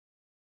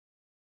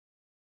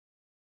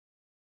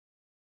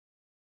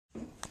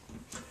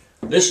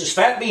This is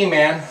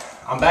FatBeeMan.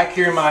 I'm back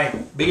here in my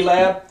bee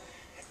lab.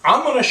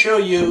 I'm going to show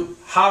you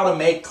how to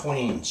make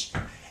queens.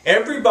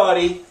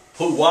 Everybody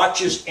who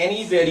watches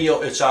any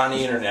video that's on the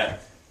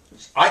internet,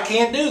 I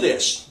can't do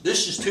this.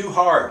 This is too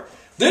hard.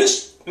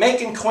 This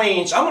making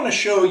queens, I'm going to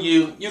show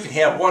you, you can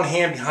have one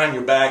hand behind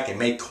your back and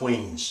make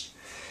queens.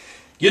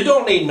 You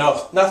don't need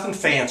nothing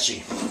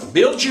fancy.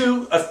 Build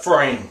you a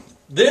frame.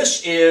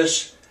 This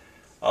is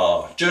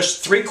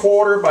just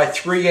 3/4 by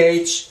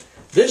 3/8.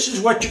 This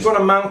is what you're going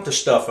to mount the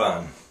stuff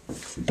on.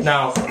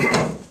 Now,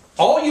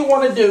 all you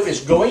want to do is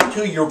go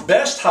into your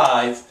best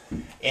hive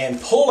and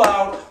pull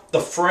out the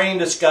frame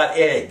that's got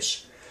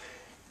eggs.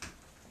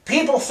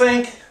 People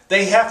think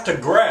they have to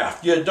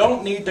graft. You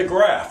don't need to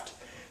graft.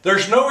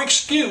 There's no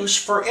excuse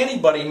for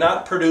anybody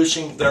not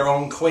producing their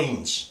own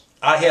queens.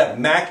 I have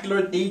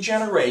macular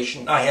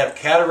degeneration. I have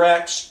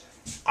cataracts.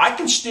 I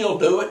can still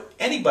do it.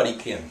 Anybody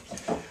can.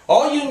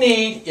 All you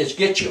need is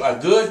get you a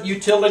good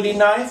utility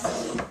knife.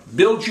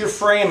 Build your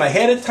frame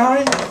ahead of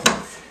time.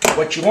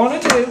 What you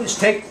want to do is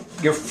take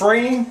your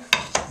frame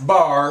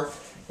bar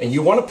and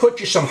you want to put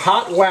you some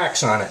hot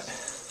wax on it.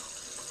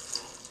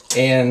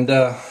 And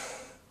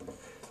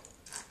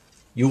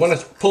you want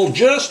to pull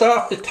just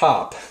off the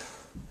top.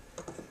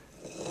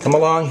 Come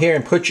along here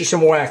and put you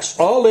some wax.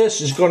 All this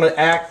is going to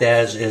act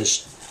as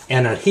is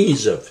an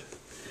adhesive.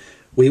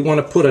 We want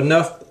to put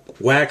enough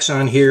wax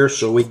on here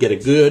so we get a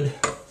good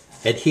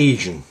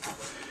adhesion.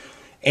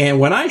 And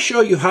when I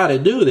show you how to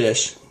do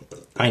this,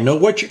 I know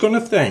what you're going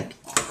to think.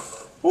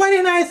 Why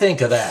didn't I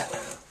think of that?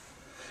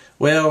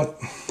 Well,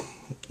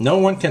 no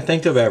one can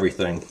think of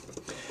everything.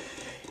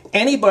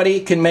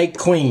 Anybody can make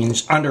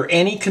queens under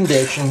any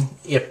condition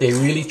if they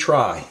really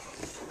try.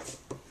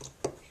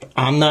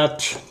 I'm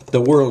not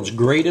the world's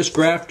greatest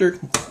grafter,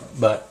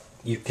 but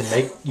you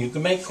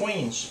can make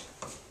queens.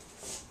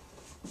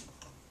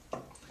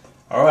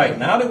 All right,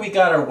 now that we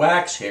got our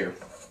wax here,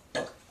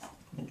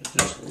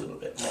 just a little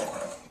bit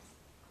more.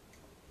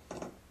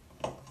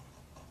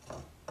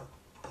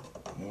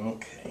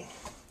 Okay,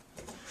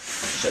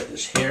 set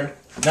this here.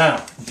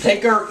 Now,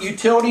 take our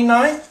utility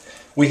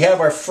knife. We have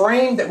our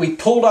frame that we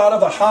pulled out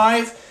of the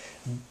hive.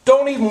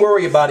 Don't even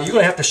worry about it. You're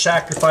going to have to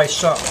sacrifice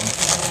something.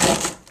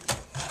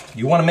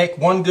 You want to make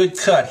one good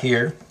cut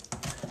here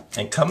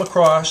and come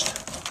across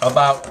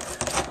about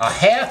a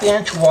 1/2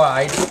 inch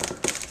wide.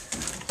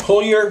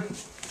 Pull your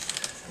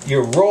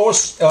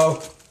rows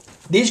of,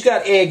 these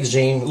got eggs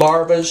in,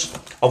 larvae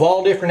of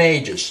all different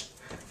ages.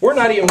 We're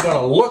not even going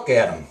to look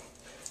at them.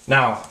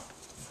 Now,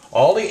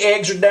 all the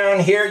eggs are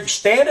down here. You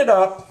stand it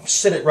up,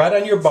 sit it right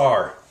on your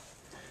bar.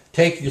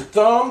 Take your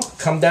thumb,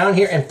 come down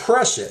here and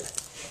press it.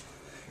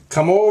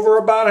 Come over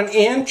about 1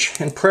 inch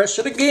and press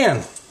it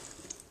again.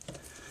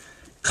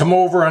 Come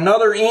over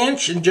another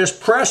inch and just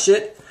press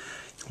it.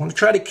 You want to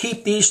try to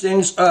keep these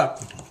things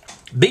up.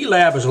 Bee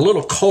Lab is a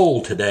little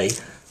cold today.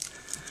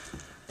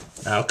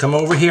 Now come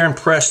over here and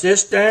press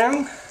this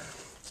down.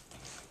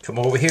 Come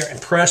over here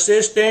and press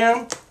this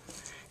down.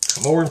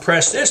 Come over and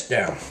press this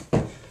down.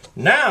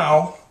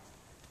 Now,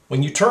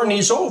 when you turn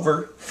these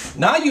over,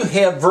 now you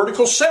have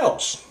vertical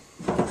cells.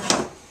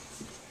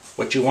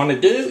 What you want to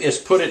do is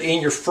put it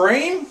in your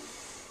frame,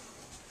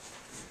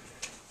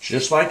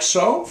 just like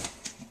so.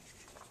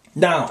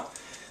 Now,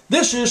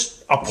 this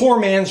is a poor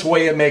man's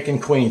way of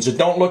making queens. It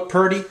don't look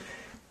pretty,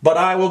 but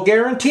I will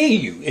guarantee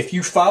you, if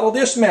you follow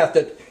this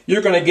method,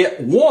 you're going to get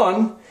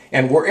one,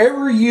 and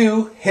wherever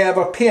you have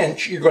a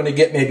pinch, you're going to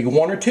get maybe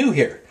 1 or 2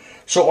 here.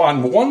 So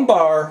on one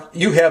bar,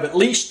 you have at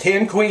least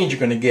 10 queens you're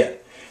going to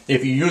get.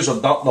 If you use the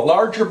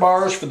larger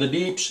bars for the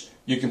deeps,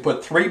 you can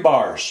put 3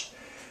 bars.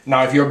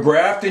 Now, if you're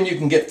grafting, you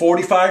can get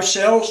 45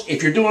 cells.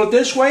 If you're doing it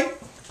this way,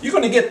 you're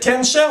going to get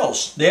 10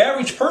 cells. The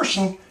average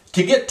person,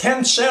 to get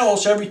 10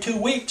 cells every 2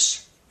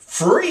 weeks,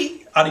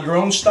 free out of your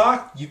own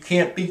stock, you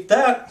can't beat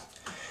that.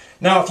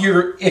 Now, if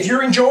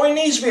you're enjoying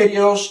these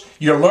videos,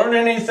 you're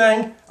learning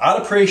anything,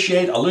 I'd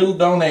appreciate a little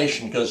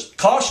donation because it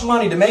costs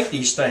money to make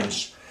these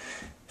things.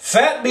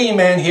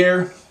 FatBeeMan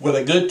here with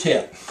a good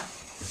tip.